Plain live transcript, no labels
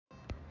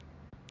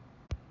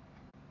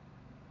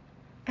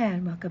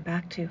And welcome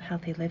back to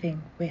Healthy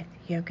Living with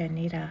Yoga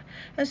Nita.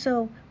 And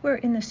so we're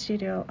in the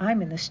studio,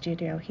 I'm in the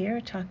studio here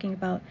talking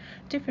about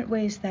different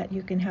ways that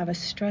you can have a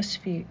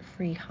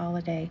stress-free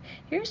holiday.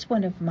 Here's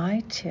one of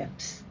my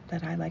tips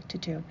that I like to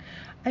do.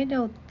 I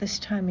know this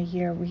time of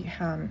year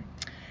and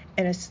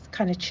it's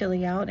kind of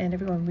chilly out and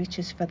everyone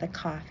reaches for the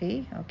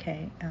coffee,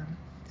 okay?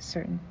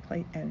 Certain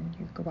place, and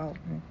you go out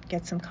and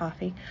get some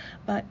coffee.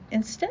 But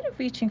instead of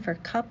reaching for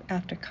cup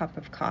after cup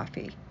of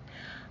coffee,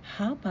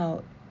 how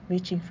about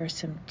reaching for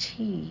some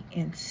tea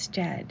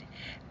instead?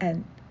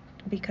 And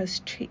because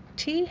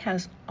tea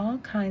has all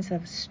kinds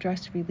of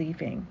stress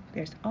relieving,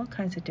 there's all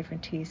kinds of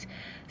different teas.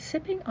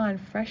 Sipping on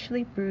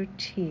freshly brewed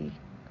tea,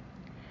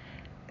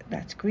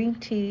 that's green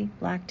tea,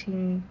 black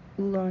tea,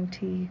 oolong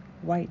tea,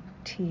 white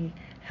tea,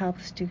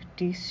 helps to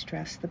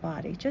de-stress the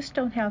body. Just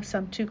don't have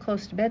some too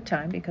close to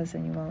bedtime because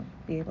then you won't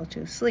be able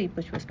to sleep,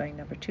 which was my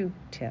number 2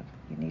 tip.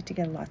 You need to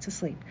get lots of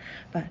sleep.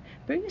 But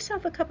brew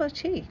yourself a cup of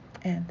tea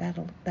and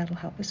that'll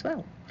help as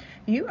well.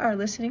 You are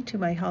listening to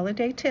my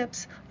holiday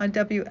tips on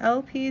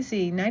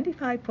WLPZ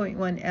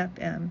 95.1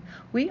 FM.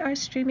 We are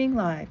streaming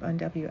live on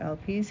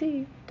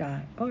WLPZ.org.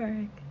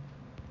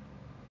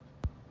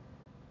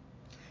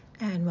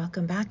 And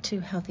welcome back to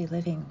Healthy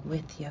Living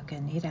with Yoga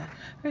Nita.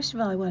 First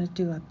of all, I want to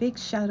do a big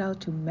shout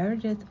out to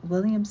Meredith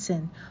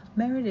Williamson.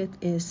 Meredith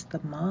is the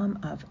mom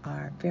of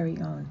our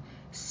very own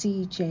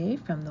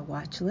CJ from the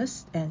Watch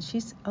List, and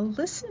she's a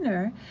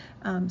listener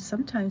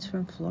sometimes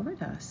from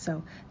Florida.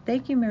 So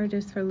thank you,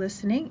 Meredith, for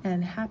listening,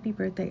 and happy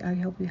birthday. I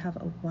hope you have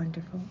a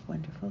wonderful,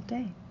 wonderful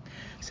day.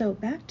 So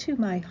back to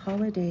my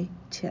holiday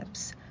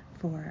tips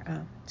for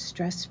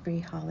stress-free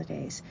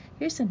holidays.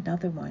 Here's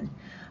another one.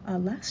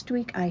 Last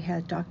week I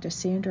had Dr.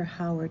 Sandra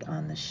Howard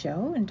on the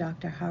show, and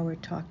Dr.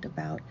 Howard talked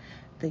about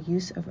the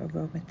use of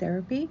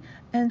aromatherapy.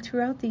 And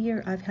throughout the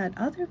year, I've had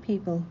other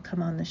people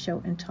come on the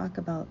show and talk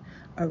about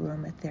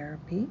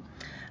aromatherapy.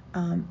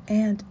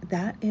 And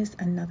that is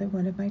another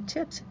one of my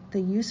tips,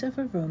 the use of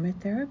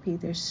aromatherapy.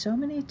 There's so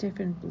many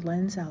different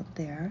blends out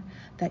there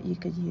that you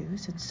could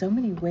use, and so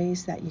many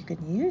ways that you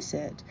can use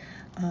it.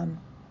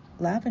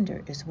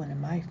 Lavender is one of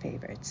my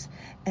favorites,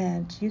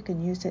 and you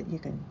can use it. You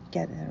can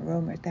get an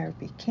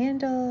aromatherapy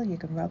candle, you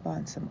can rub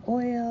on some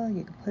oil,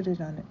 you can put it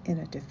in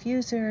a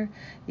diffuser,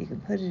 you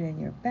can put it in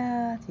your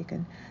bath, you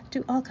can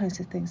do all kinds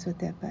of things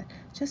with it, but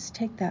just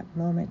take that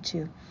moment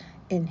to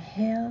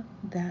inhale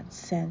that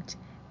scent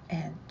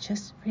and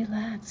just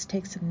relax.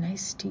 Take some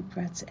nice deep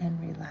breaths and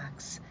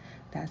relax.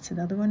 That's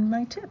another one of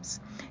my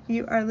tips.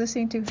 You are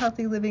listening to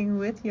Healthy Living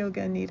with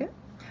Yoga Nita,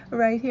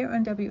 right here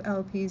on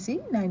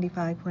WLPZ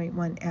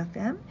 95.1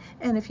 FM.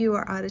 And if you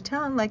are out of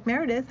town, like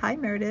Meredith, hi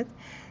Meredith,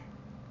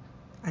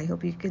 I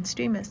hope you can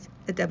stream us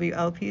at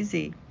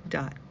WLPZ.org.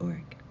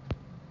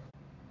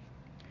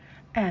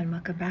 And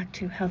welcome back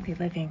to Healthy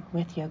Living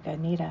with Yoga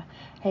Nita.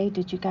 Hey,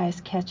 did you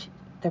guys catch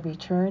the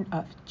return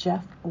of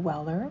Jeff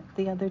Weller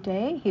the other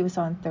day? He was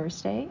on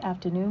Thursday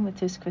afternoon with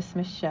his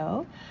Christmas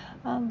show.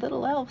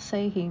 Little elves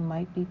say he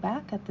might be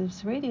back at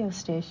this radio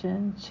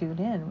station. Tune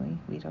in.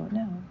 We don't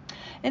know.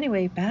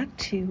 Anyway, back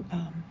to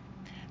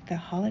the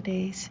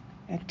holidays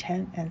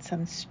and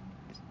some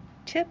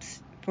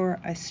tips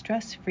for a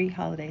stress-free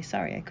holiday.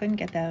 Sorry, I couldn't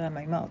get that out of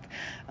my mouth.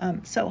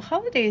 So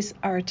holidays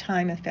are a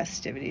time of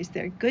festivities.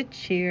 They're good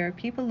cheer.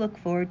 People look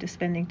forward to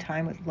spending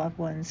time with loved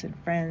ones and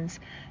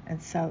friends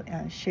and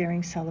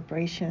sharing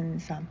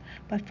celebrations.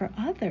 But for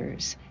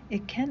others,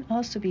 it can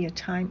also be a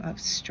time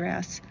of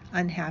stress,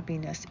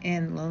 unhappiness,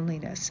 and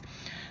loneliness.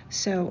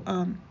 So,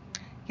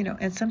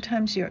 and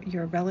sometimes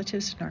your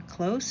relatives are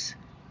close.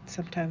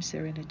 Sometimes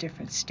they're in a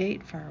different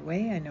state, far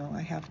away. I know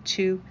I have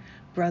 2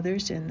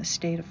 brothers in the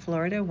state of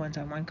Florida. One's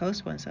on one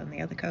coast, one's on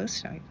the other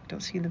coast. I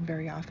don't see them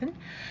very often.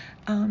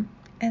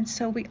 And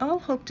so we all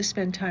hope to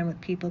spend time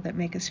with people that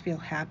make us feel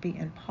happy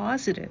and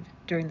positive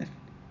during the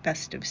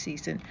festive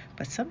season,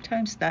 but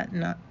sometimes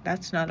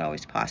that's not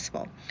always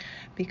possible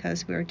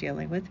because we're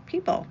dealing with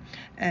people.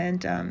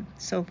 And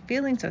so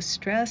feelings of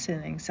stress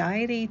and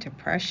anxiety,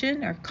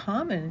 depression are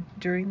common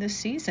during this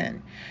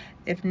season.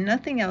 If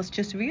nothing else,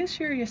 just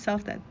reassure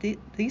yourself that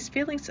these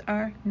feelings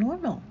are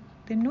normal.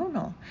 They're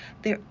normal.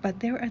 But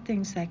there are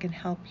things that can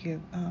help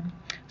you.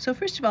 So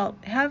first of all,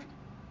 have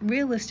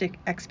realistic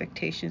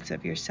expectations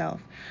of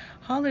yourself.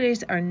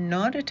 Holidays are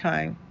not a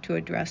time to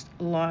address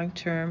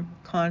long-term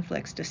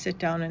conflicts, to sit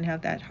down and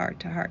have that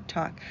heart-to-heart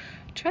talk.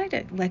 Try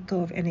to let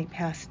go of any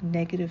past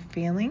negative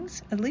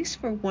feelings, at least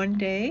for one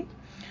day.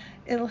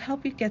 It'll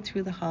help you get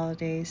through the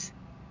holidays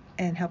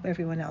and help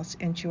everyone else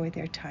enjoy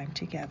their time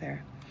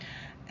together.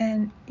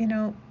 And,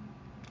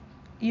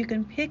 you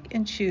can pick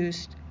and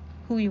choose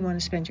who you want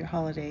to spend your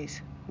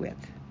holidays with.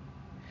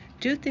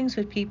 Do things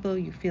with people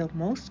you feel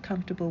most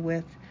comfortable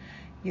with.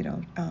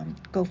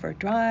 Go for a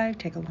drive,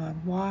 take a long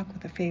walk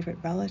with a favorite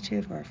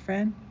relative or a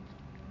friend.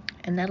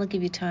 And that'll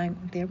give you time,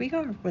 there we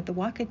go, with the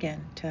walk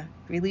again, to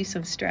release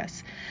some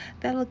stress.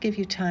 That'll give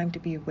you time to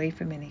be away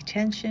from any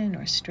tension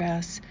or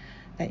stress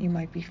that you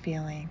might be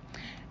feeling.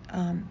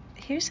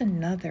 Here's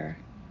another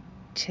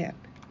tip.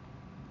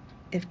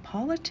 if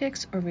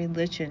politics or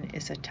religion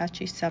is a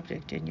touchy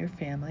subject in your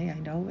family, I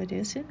know it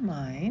is in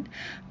mine,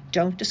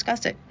 don't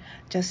discuss it.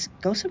 Just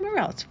go somewhere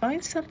else.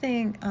 Find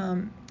something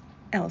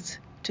else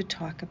to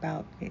talk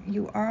about.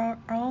 You are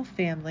all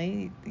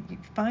family. You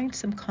find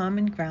some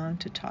common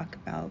ground to talk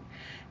about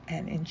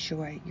and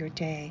enjoy your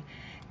day.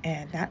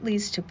 And that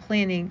leads to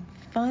planning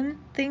fun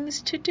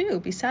things to do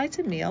besides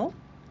a meal.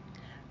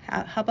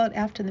 How about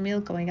after the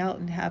meal going out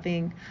and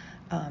having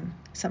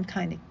some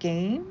kind of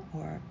game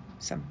or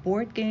some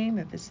board game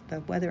if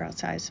the weather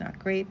outside is not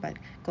great, but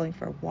going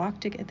for a walk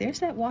together. There's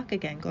that walk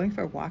again, going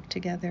for a walk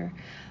together.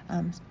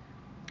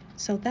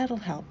 So that'll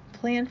help.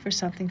 Plan for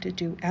something to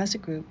do as a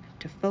group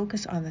to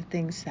focus on the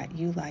things that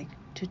you like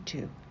to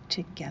do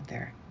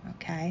together.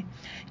 Okay?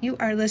 You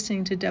are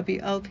listening to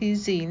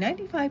WLPZ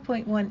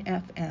 95.1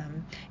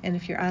 FM, and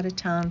if you're out of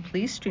town,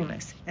 please stream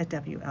us at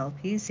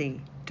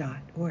WLPZ.org.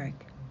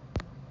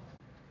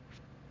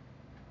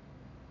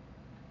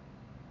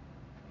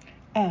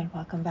 And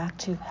welcome back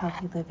to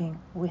Healthy Living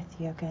with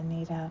Yoga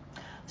Nidha.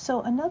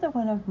 So another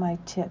one of my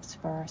tips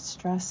for a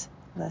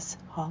stressless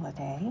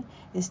holiday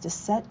is to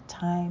set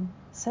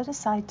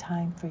aside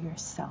time for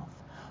yourself,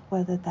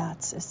 whether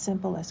that's as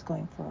simple as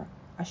going for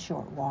a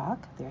short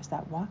walk, there's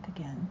that walk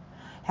again,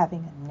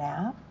 having a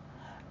nap,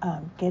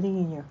 getting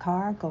in your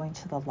car, going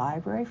to the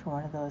library for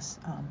one of those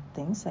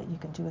things that you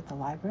can do at the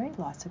library,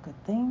 lots of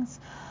good things.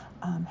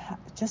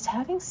 Just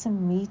having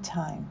some me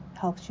time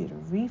helps you to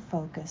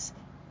refocus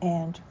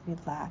and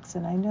relax.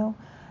 And I know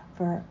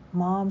for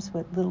moms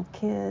with little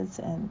kids,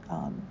 and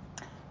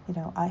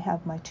I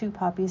have my 2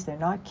 puppies. They're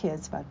not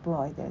kids, but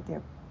boy,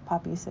 they're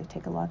puppies. They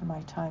take a lot of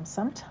my time.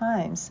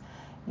 Sometimes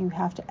you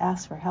have to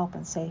ask for help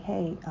and say,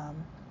 hey,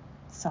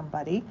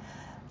 somebody,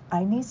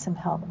 I need some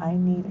help. I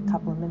need a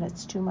couple of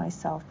minutes to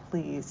myself,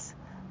 please.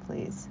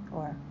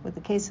 Or with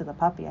the case of the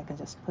puppy, I can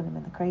just put him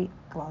in the crate,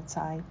 go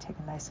outside, take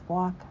a nice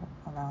walk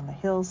around the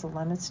hills of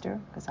Leominster,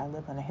 because I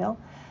live on a hill,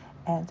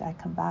 and I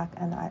come back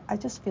and I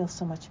just feel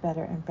so much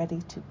better and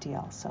ready to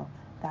deal. So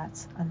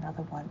that's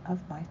another one of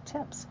my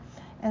tips.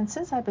 And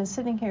since I've been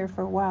sitting here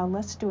for a while,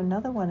 let's do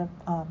another one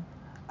of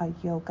a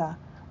yoga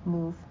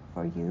move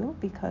for you,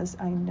 because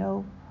I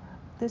know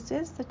this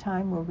is the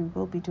time where we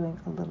will be doing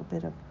a little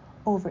bit of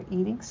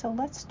overeating. So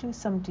let's do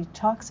some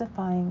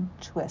detoxifying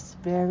twists.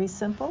 Very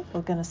simple.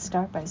 We're going to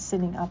start by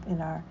sitting up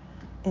in our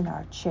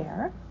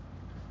chair.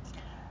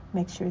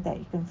 Make sure that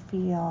you can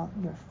feel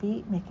your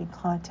feet making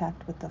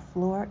contact with the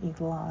floor.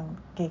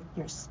 Elongate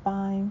your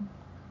spine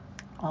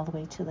all the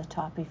way to the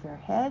top of your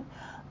head.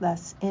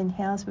 Let's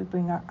inhale as we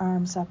bring our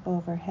arms up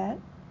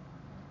overhead.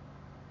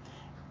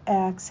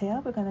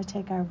 Exhale, we're going to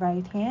take our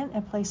right hand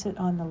and place it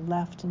on the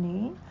left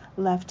knee,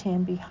 left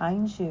hand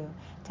behind you.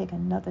 Take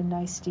another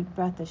nice deep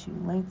breath as you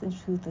lengthen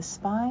through the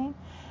spine,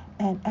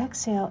 and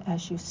exhale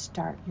as you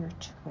start your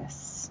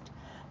twist.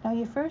 Now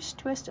your first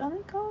twist,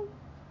 only go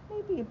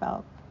maybe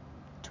about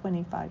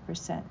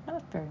 25%,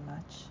 not very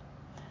much.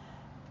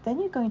 Then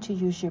you're going to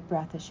use your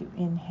breath as you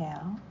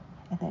inhale,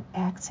 and then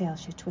exhale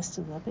as you twist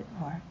a little bit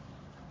more.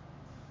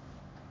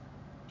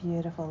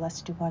 Beautiful.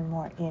 Let's do one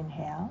more.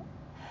 Inhale.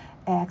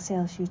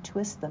 Exhale as you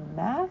twist the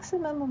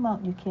maximum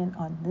amount you can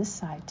on this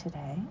side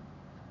today.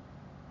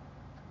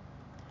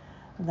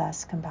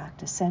 Let's come back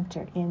to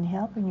center.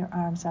 Inhale, bring your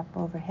arms up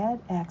overhead.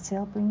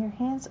 Exhale, bring your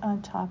hands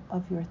on top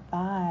of your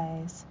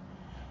thighs.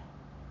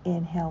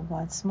 Inhale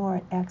once more,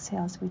 and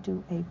exhale as we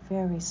do a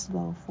very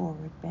slow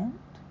forward bend.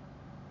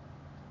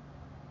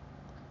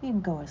 You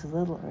can go as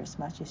little or as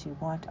much as you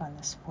want on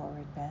this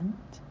forward bend.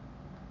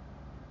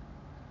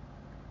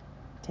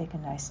 Take a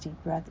nice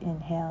deep breath.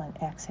 Inhale and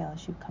exhale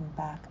as you come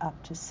back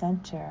up to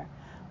center.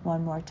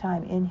 One more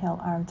time. Inhale,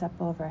 arms up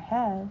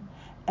overhead.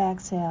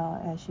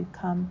 Exhale as you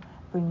come,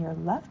 bring your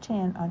left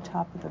hand on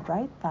top of the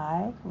right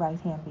thigh, right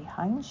hand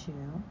behind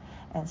you,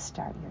 and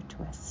start your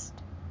twist.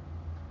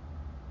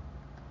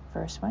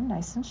 First one,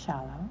 nice and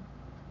shallow.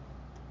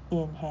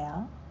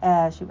 Inhale.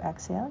 As you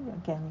exhale,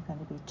 again, you're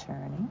going to be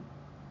turning.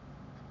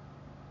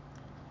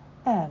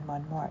 And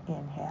one more.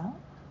 Inhale.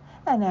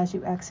 And as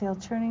you exhale,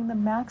 turning the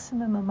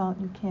maximum amount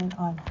you can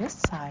on this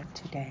side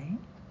today.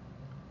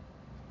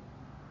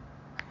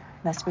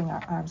 Let's bring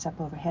our arms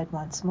up overhead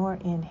once more.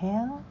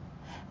 Inhale.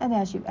 And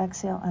as you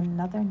exhale,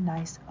 another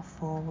nice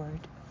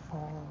forward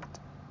fold.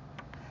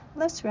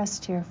 Let's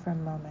rest here for a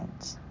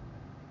moment.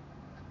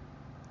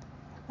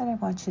 And I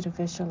want you to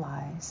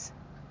visualize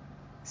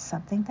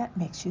something that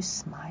makes you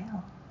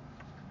smile.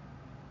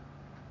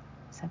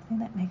 Something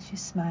that makes you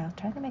smile.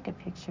 Try to make a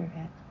picture of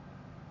it.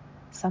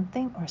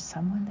 Something or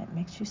someone that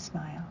makes you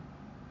smile.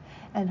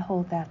 And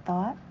hold that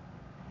thought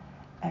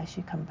as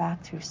you come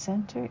back through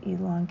center.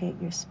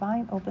 Elongate your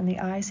spine. Open the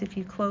eyes if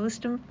you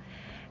closed them.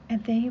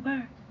 And there you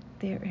are.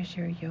 There is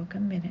your yoga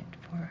minute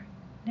for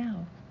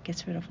now.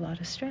 Gets rid of a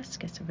lot of stress,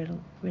 gets rid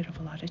of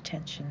a lot of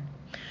tension.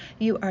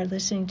 You are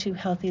listening to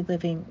Healthy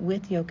Living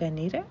with Yoga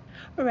Nidha,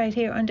 right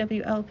here on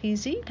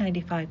WLPZ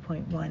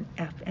 95.1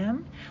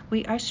 FM.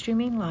 We are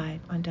streaming live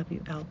on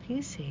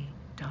WLPZ.org.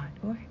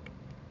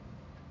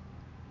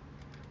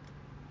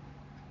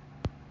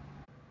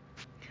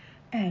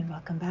 And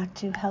welcome back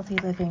to Healthy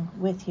Living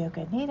with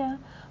Yoga Nita,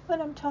 when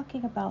I'm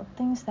talking about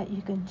things that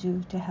you can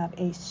do to have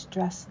a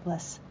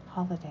stressless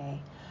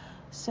holiday.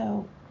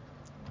 So,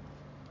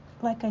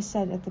 like I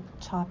said at the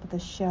top of the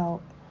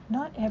show,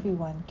 not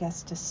everyone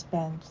gets to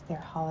spend their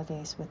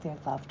holidays with their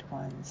loved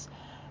ones.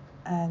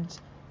 And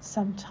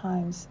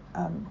sometimes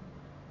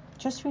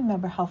just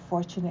remember how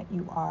fortunate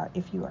you are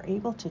if you are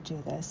able to do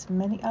this.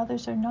 Many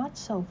others are not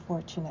so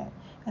fortunate,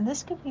 and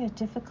this can be a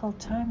difficult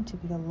time to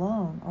be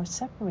alone or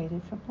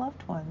separated from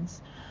loved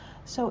ones.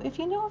 So if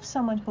you know of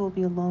someone who will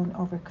be alone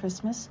over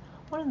Christmas,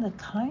 one of the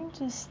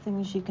kindest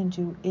things you can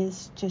do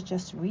is to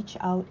just reach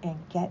out and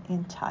get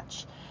in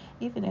touch.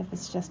 Even if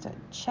it's just a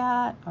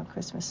chat on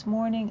Christmas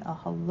morning, a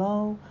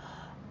hello,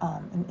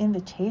 an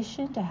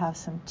invitation to have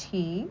some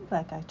tea,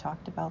 like I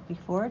talked about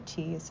before.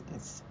 Tea is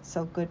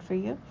so good for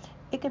you.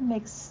 It can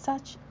make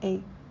such a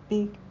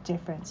big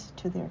difference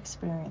to their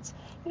experience.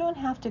 You don't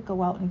have to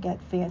go out and get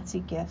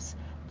fancy gifts.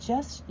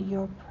 Just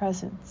your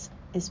presence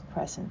is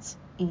presence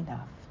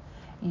enough.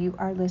 You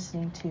are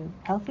listening to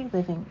Healthy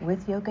Living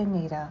with Yoga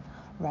Nita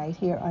right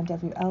here on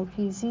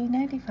WLPZ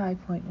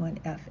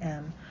 95.1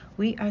 FM.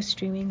 We are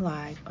streaming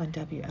live on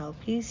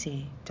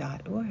WLPZ.org.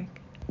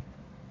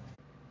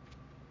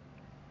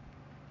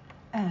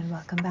 And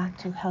welcome back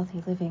to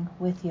Healthy Living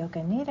with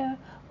Yoga Nita,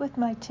 with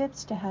my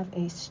tips to have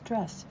a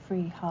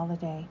stress-free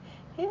holiday.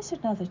 Here's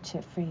another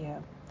tip for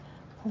you.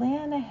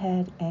 Plan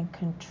ahead and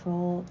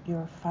control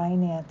your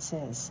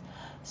finances.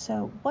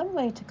 So one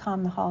way to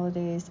calm the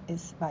holidays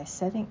is by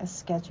setting a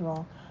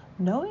schedule,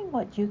 knowing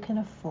what you can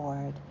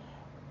afford.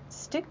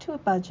 Stick to a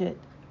budget.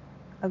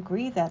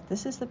 Agree that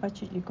this is the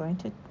budget you're going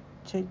to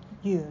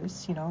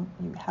use. You know,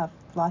 you have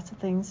lots of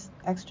things,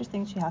 extra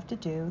things you have to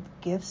do,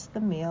 the gifts, the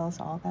meals,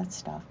 all that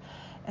stuff.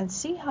 And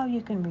see how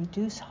you can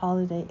reduce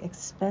holiday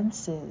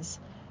expenses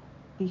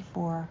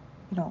before,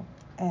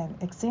 and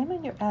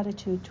examine your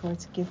attitude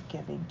towards gift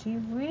giving. Do you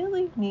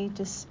really need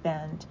to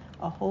spend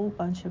a whole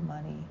bunch of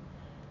money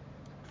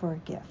for a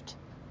gift?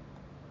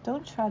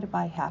 Don't try to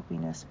buy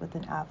happiness with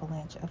an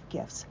avalanche of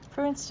gifts.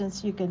 For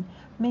instance, you can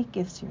make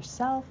gifts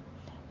yourself.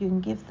 You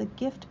can give the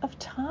gift of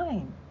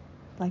time,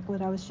 like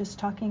what I was just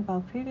talking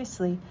about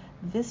previously,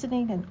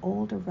 visiting an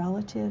older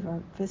relative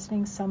or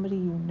visiting somebody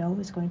you know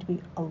is going to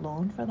be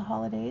alone for the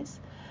holidays.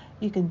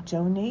 You can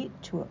donate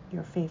to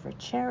your favorite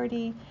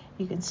charity.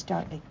 You can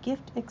start a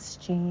gift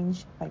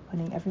exchange by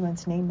putting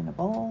everyone's name in a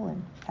bowl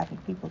and having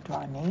people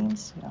draw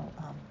names,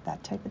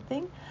 that type of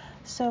thing.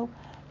 So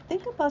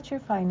think about your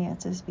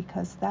finances,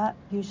 because that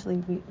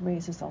usually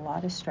raises a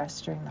lot of stress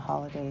during the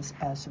holidays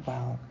as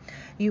well.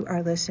 You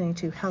are listening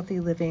to Healthy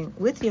Living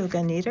with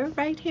Yoga Nita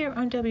right here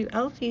on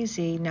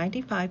WLPZ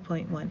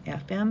 95.1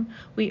 FM.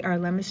 We are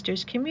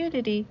Leominster's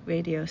community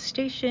radio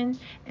station,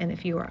 and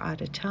if you are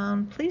out of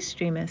town, please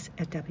stream us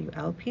at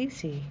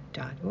WLPZ.org.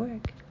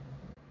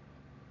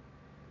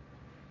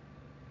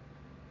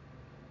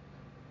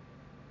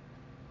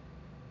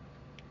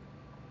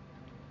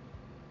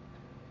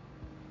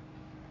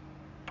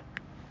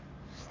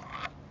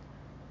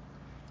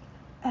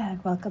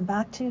 And welcome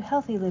back to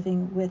Healthy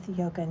Living with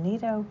Yoga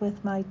Nita,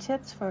 with my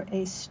tips for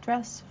a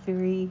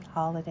stress-free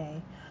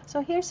holiday.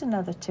 So here's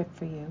another tip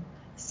for you.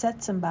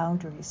 Set some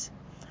boundaries.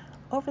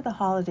 Over the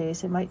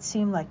holidays, it might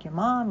seem like your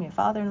mom, your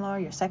father-in-law,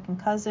 your second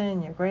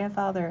cousin, your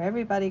grandfather,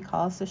 everybody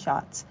calls the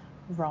shots.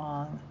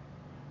 Wrong.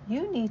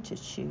 You need to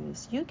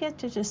choose. You get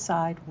to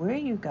decide where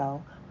you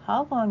go,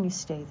 how long you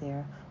stay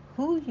there,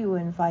 who you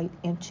invite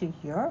into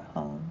your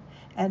home,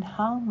 and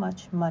how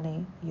much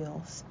money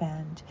you'll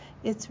spend.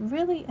 It's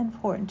really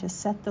important to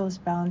set those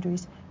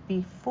boundaries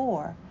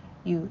before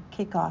you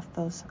kick off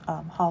those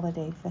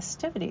holiday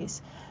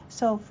festivities.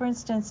 So, for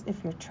instance,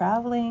 if you're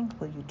traveling,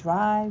 will you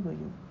drive? Will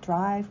you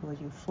drive? Will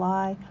you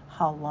fly?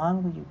 How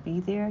long will you be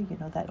there? You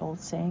know that old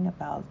saying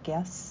about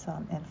guests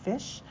and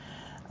fish.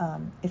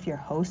 If you're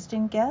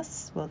hosting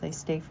guests, will they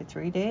stay for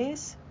 3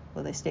 days?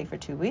 Will they stay for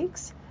 2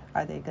 weeks?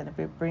 Are they going to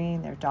be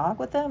bringing their dog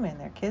with them and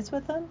their kids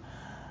with them?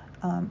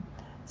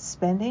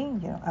 Spending,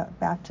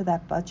 back to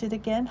that budget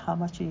again. How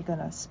much are you going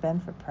to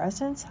spend for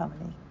presents? How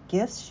many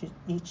gifts should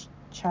each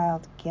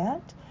child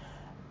get?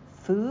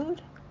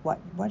 Food, what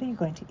are you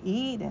going to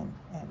eat, and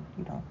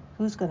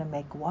who's going to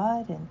make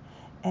what,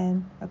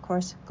 and of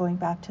course, going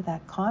back to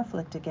that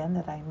conflict again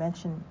that I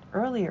mentioned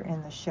earlier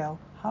in the show,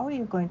 how are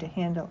you going to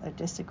handle a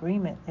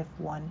disagreement if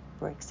one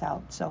breaks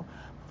out? So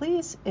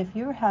please, if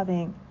you're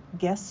having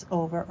guests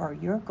over or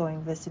you're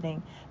going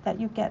visiting, that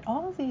you get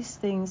all these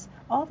things,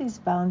 all these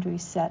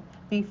boundaries set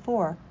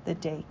before the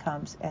day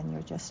comes and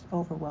you're just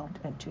overwhelmed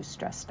and too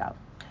stressed out.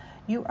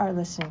 You are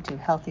listening to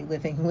Healthy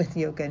Living with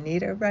Yoga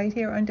Nita right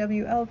here on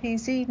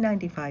WLPZ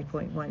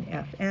 95.1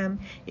 FM.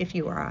 If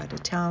you are out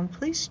of town,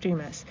 please stream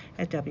us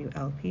at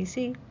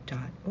WLPZ.org.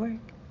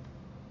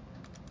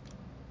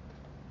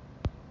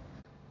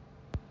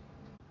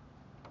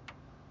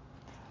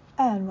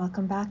 And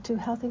welcome back to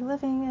Healthy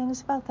Living, and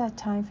it's about that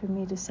time for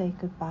me to say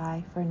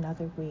goodbye for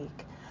another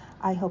week.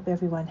 I hope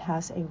everyone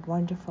has a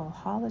wonderful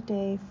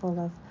holiday full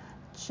of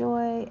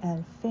joy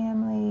and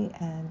family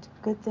and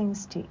good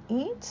things to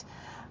eat.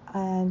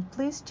 And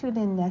please tune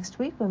in next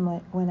week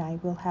when I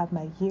will have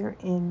my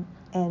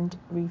year-end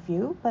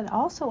review. But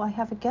also, I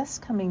have a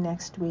guest coming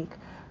next week.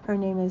 Her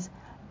name is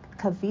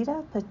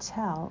Kavita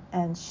Patel,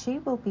 and she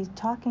will be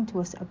talking to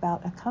us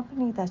about a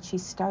company that she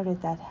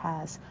started that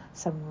has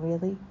some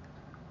really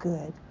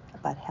good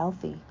but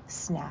healthy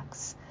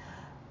snacks.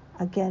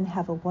 Again,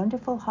 have a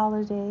wonderful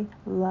holiday,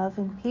 love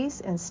and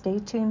peace, and stay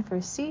tuned for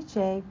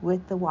CJ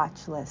with the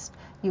Watch List.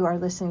 You are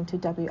listening to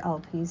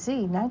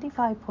WLPZ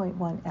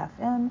 95.1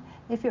 FM.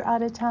 If you're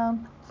out of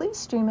town, please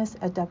stream us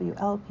at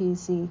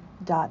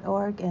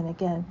WLPZ.org. And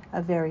again,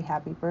 a very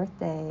happy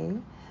birthday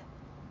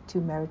to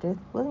Meredith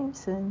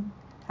Williamson.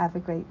 Have a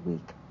great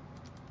week.